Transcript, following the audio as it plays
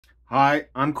Hi,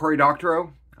 I'm Cory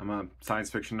Doctorow. I'm a science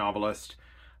fiction novelist,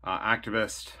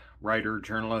 activist, writer,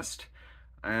 journalist,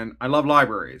 and I love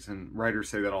libraries. And writers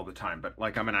say that all the time, but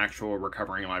like I'm an actual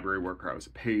recovering library worker. I was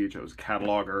a page, I was a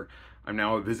cataloger. I'm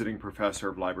now a visiting professor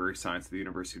of library science at the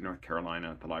University of North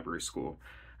Carolina at the library school.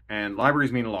 And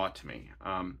libraries mean a lot to me.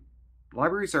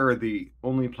 Libraries are the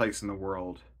only place in the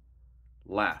world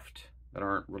left that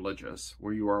aren't religious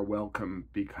where you are welcome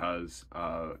because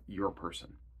you're a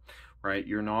person, right?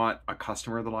 You're not a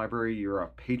customer of the library, you're a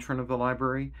patron of the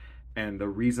library. And the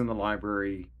reason the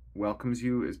library welcomes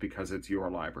you is because it's your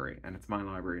library, and it's my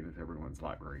library, and it's everyone's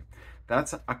library.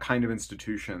 That's a kind of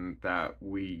institution that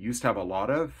we used to have a lot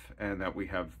of, and that we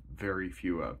have very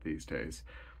few of these days.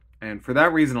 And for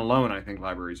that reason alone, I think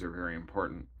libraries are very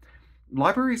important.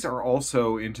 Libraries are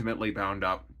also intimately bound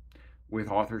up with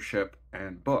authorship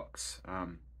and books.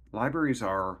 Libraries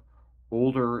are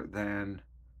older than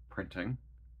printing.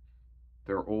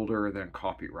 They're older than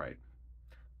copyright.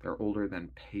 They're older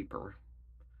than paper.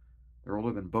 They're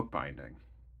older than bookbinding.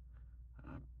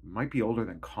 Might be older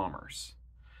than commerce.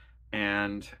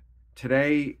 And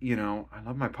today, I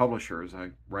love my publishers.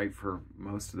 I write for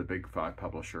most of the big five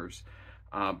publishers.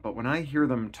 But when I hear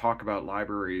them talk about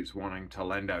libraries wanting to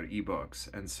lend out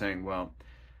ebooks and saying, well,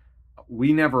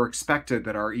 we never expected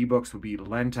that our ebooks would be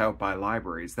lent out by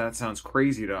libraries. That sounds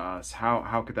crazy to us.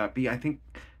 How could that be? I think,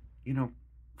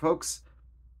 folks,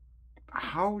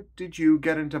 how did you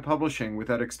get into publishing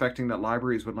without expecting that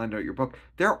libraries would lend out your book?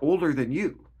 They're older than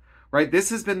you, right? This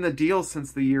has been the deal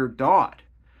since the year dot.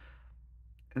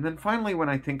 And then finally, when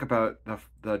I think about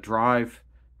the drive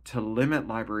to limit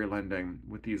library lending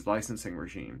with these licensing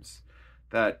regimes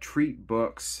that treat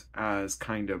books as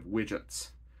kind of widgets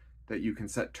that you can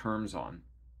set terms on,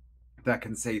 that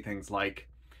can say things like,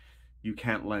 you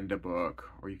can't lend a book,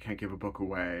 or you can't give a book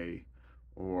away,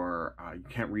 or you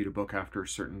can't read a book after a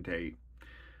certain date.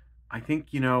 I think,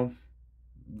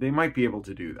 they might be able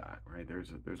to do that, right?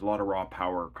 There's a lot of raw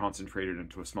power concentrated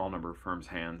into a small number of firms'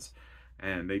 hands,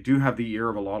 and they do have the ear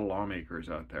of a lot of lawmakers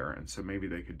out there, and so maybe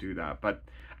they could do that. But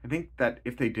I think that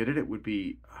if they did it, it would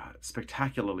be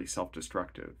spectacularly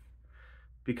self-destructive,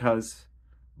 because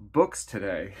books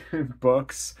today,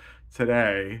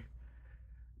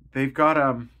 they've got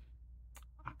a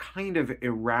kind of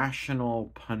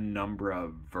irrational penumbra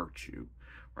of virtue,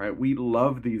 right? We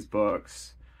love these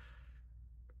books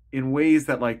in ways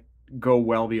that go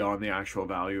well beyond the actual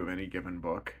value of any given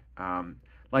book.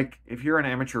 Like if you're an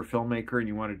amateur filmmaker and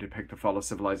you want to depict the fall of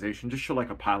civilization, just show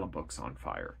a pile of books on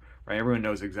fire, right? Everyone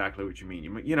knows exactly what you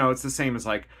mean. It's the same as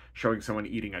showing someone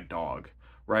eating a dog,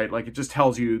 right? It just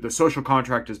tells you the social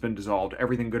contract has been dissolved.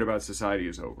 Everything good about society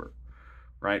is over,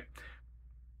 right?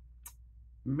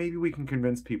 Maybe we can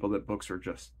convince people that books are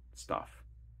just stuff,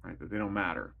 right? That they don't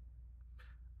matter.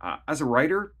 As a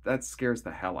writer, that scares the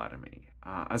hell out of me.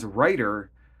 As a writer,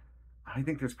 I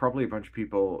think there's probably a bunch of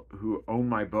people who own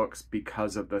my books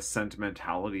because of the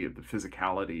sentimentality, of the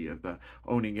physicality, of the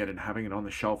owning it and having it on the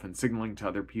shelf and signaling to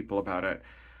other people about it.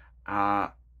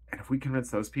 And if we convince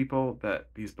those people that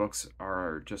these books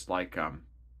are just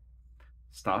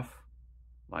stuff,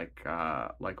 like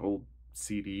old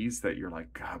CDs that you're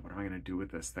like, God, what am I going to do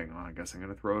with this thing? Oh, I guess I'm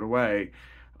going to throw it away.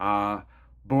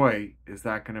 Boy, is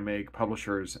that going to make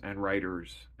publishers and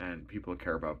writers and people who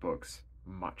care about books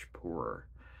much poorer.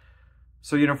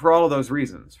 So, for all of those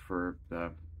reasons, for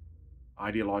the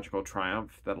ideological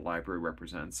triumph that a library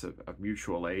represents of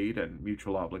mutual aid and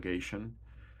mutual obligation,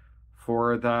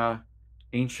 for the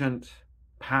ancient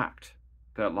pact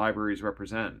that libraries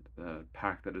represent, the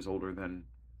pact that is older than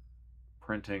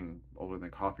printing, older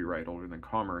than copyright, older than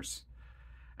commerce,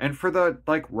 and for the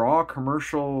raw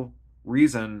commercial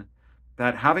reason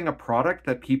that having a product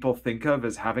that people think of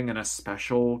as having a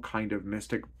special kind of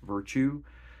mystic virtue,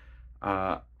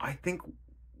 I think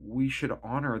we should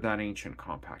honor that ancient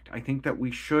compact. I think that we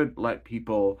should let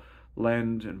people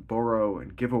lend and borrow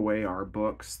and give away our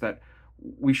books, that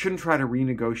we shouldn't try to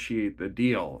renegotiate the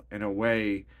deal in a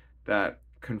way that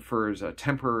confers a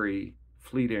temporary,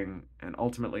 fleeting, and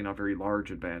ultimately not very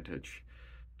large advantage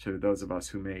to those of us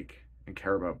who make and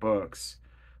care about books,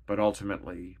 but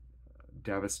ultimately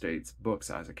devastates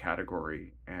books as a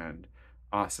category and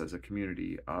us as a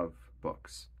community of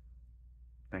books.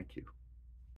 Thank you.